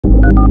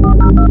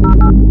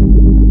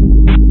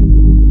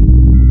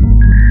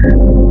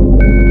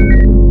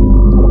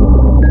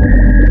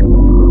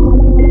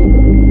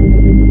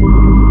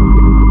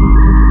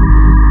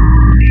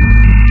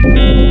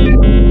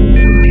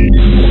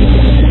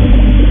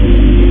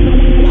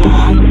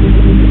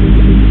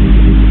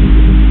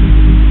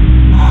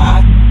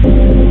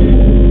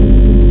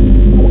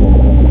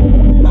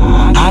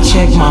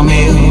My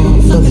mail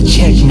for the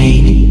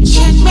checkmate.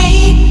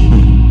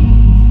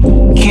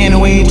 Can't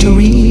wait to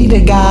read the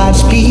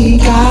Godspeed.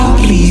 God,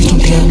 please don't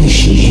tell me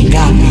she ain't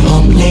got me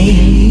up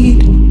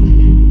late.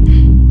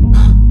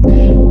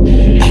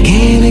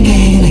 Again.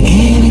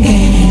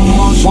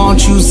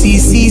 Won't you see,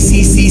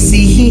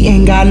 he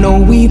ain't got no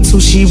weed, so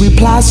she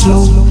replies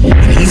slow.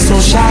 And he's so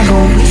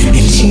shallow,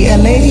 and she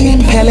LA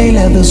and Pele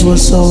leathers were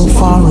so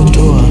foreign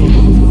to her.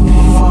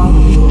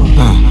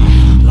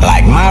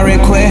 Like my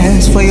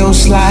request for your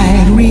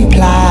slight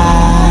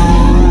reply.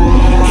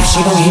 If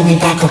she gon' hit me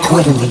back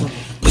accordingly,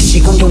 but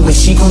she gon' do it,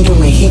 he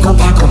gon'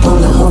 pack up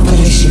on the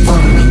hopefully she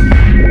follow me.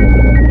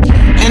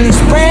 And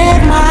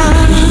spread my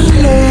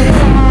love,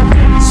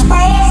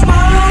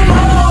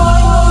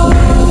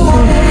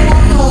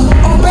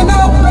 open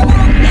up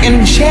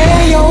and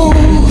share your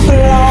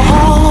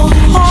flaws.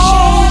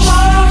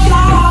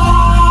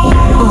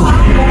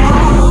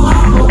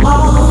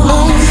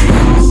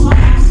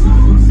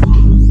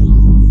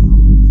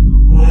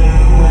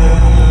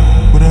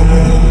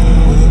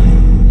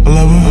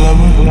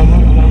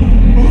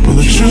 But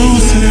the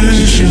truth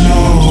is she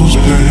knows,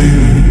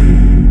 baby,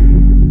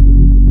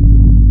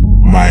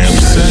 my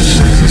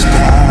obsession's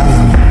got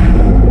her.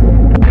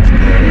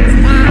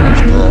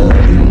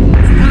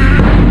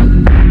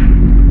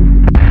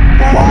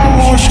 Why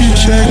won't she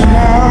check my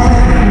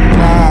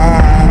reply,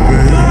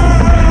 baby?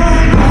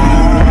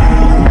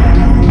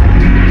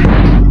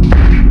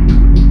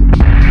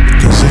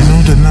 Cause ain't no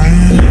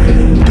denying.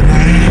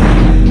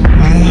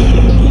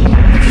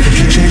 If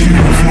you check me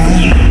to fly.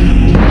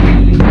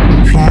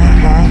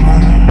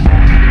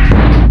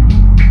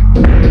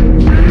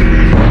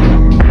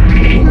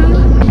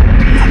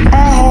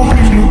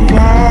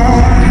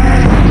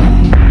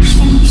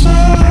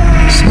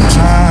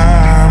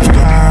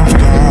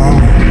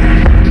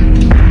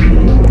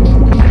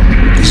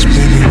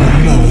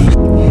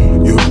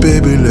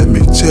 Baby, let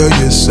me tell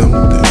you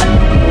something.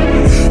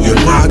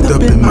 You're locked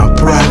up in my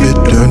private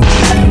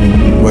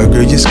dungeon. Why,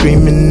 girl, you're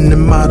screaming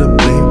I'm out of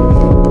blame.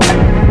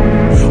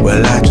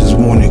 Well, I just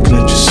wanna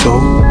clench your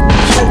soul.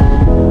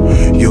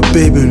 Yo,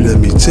 baby, let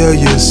me tell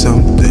you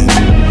something.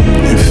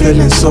 You're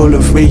feeling so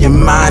free, your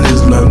mind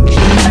is lunging.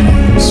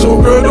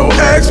 So, girl, don't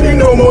ask me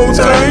no more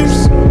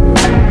times.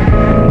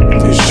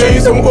 These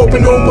chains don't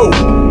open no more.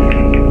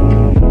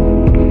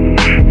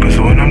 Cause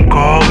when I'm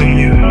calling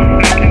you,